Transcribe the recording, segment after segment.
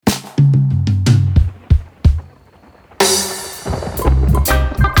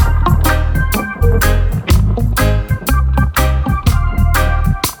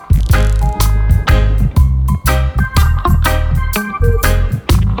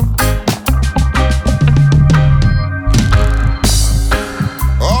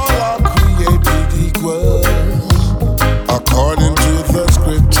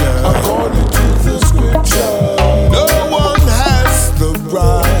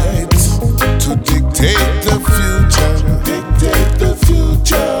Dictate the future. Dictate the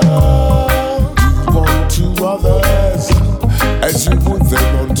future. Do unto others as you would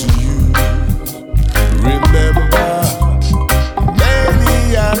them unto you. Remember,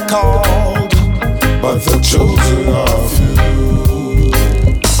 many are called, but the chosen are few.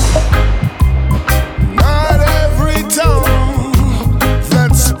 Not every tongue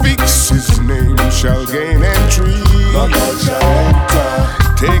that speaks his name shall gain entry. None shall enter.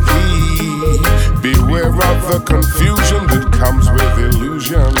 Take heed, beware of the confusion that comes with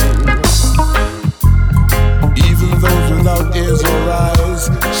illusion. Even those without ears or eyes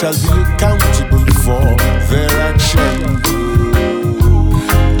shall be accountable for their actions.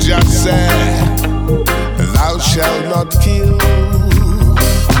 Just say, thou shalt not kill.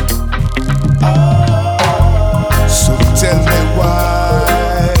 So tell me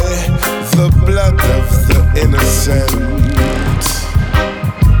why the blood of the innocent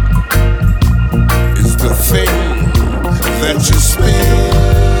is the thing that you spill.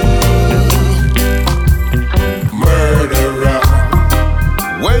 Murderah,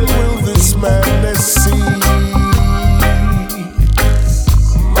 when will this madness cease?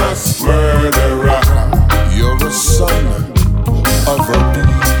 Murderah, you're a son of a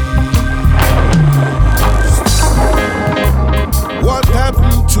beast. What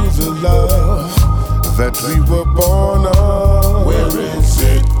happened to the love that we were born on? Where is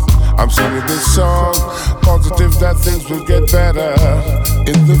it? I'm singing this song, positive that things will get better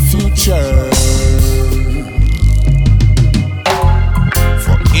in the future.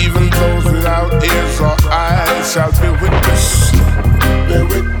 For even those without ears or eyes shall be witness